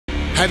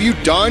Have you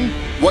done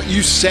what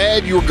you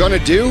said you were gonna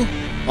do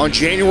on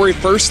January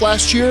 1st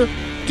last year?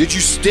 Did you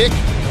stick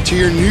to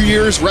your New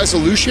Year's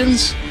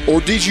resolutions?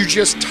 Or did you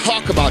just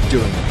talk about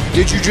doing it?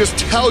 Did you just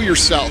tell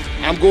yourself,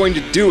 I'm going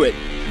to do it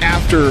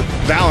after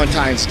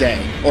Valentine's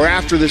Day, or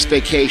after this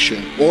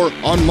vacation, or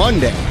on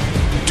Monday?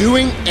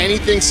 Doing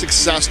anything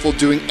successful,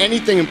 doing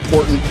anything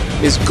important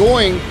is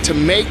going to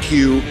make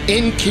you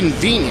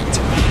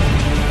inconvenient.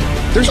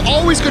 There's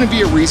always going to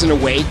be a reason to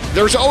wait.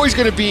 There's always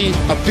going to be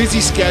a busy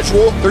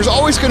schedule. There's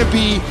always going to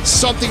be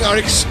something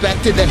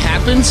unexpected that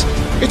happens.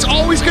 It's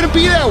always going to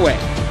be that way.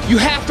 You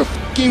have to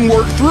fucking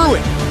work through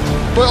it.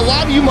 But a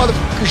lot of you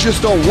motherfuckers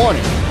just don't want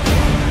it.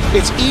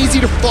 It's easy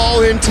to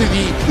fall into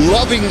the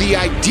loving the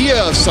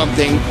idea of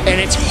something,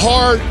 and it's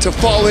hard to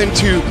fall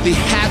into the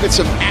habits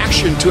of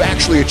action to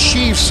actually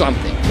achieve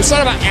something. It's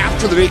not about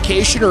after the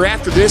vacation or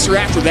after this or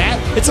after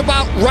that. It's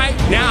about right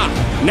now.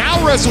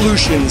 Now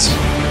resolutions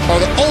are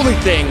the only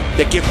thing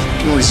that give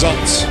fucking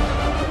results.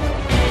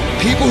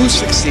 People who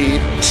succeed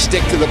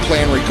stick to the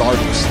plan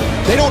regardless.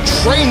 They don't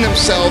train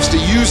themselves to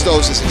use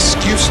those as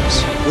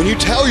excuses. When you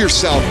tell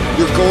yourself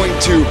you're going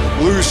to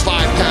lose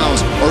 5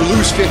 pounds or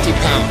lose 50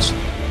 pounds,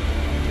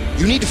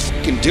 you need to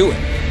fucking do it.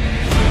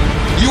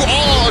 You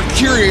all are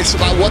curious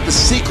about what the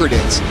secret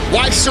is.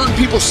 Why certain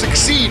people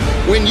succeed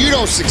when you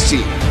don't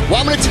succeed. Well,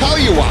 I'm gonna tell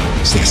you why.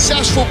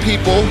 Successful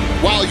people,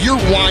 while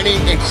you're whining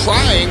and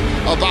crying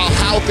about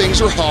how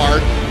things are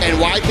hard and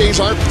why things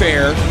aren't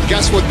fair,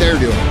 guess what they're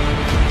doing?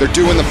 They're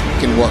doing the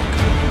fucking work.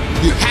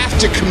 You have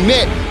to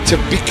commit to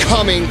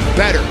becoming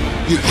better.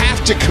 You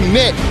have to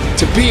commit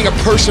to being a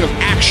person of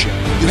action.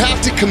 You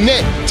have to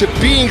commit to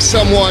being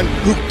someone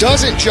who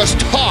doesn't just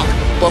talk,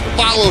 but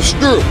follows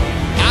through.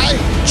 I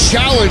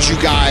challenge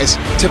you guys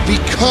to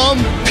become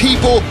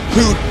people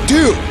who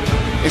do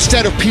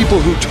instead of people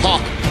who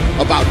talk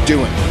about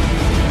doing.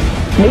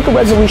 Make a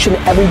resolution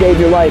every day of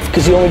your life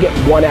because you only get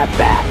one at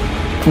bat.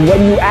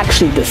 When you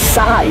actually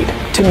decide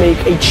to make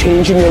a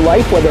change in your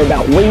life, whether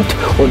about weight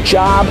or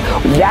job,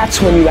 that's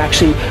when you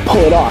actually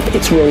pull it off.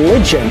 It's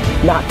religion,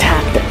 not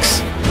tactics.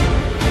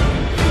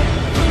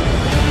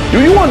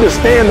 Do you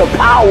understand the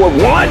power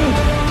of one?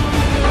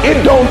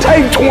 It don't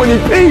take 20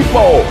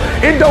 people.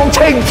 It don't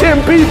take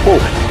 10 people.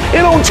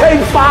 It don't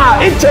take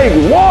 5. It take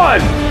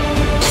one.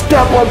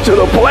 Step up to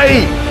the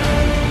plate.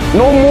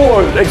 No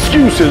more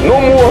excuses.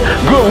 No more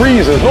good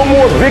reasons. No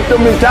more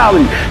victim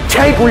mentality.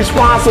 Take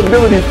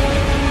responsibility.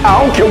 I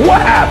don't care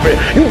what happened.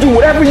 You do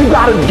whatever you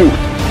gotta do.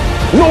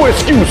 No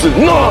excuses,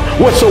 none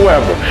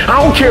whatsoever.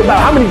 I don't care about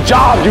how many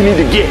jobs you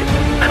need to get.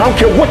 I don't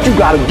care what you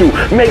gotta do.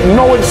 Make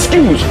no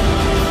excuse.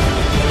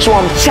 So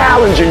I'm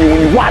challenging you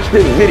when you watch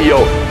this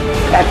video,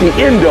 at the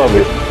end of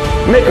it,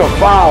 make a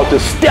vow to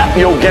step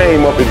your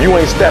game up if you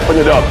ain't stepping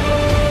it up.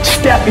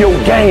 Step your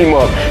game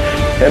up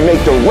and make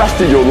the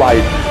rest of your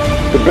life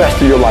the best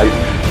of your life.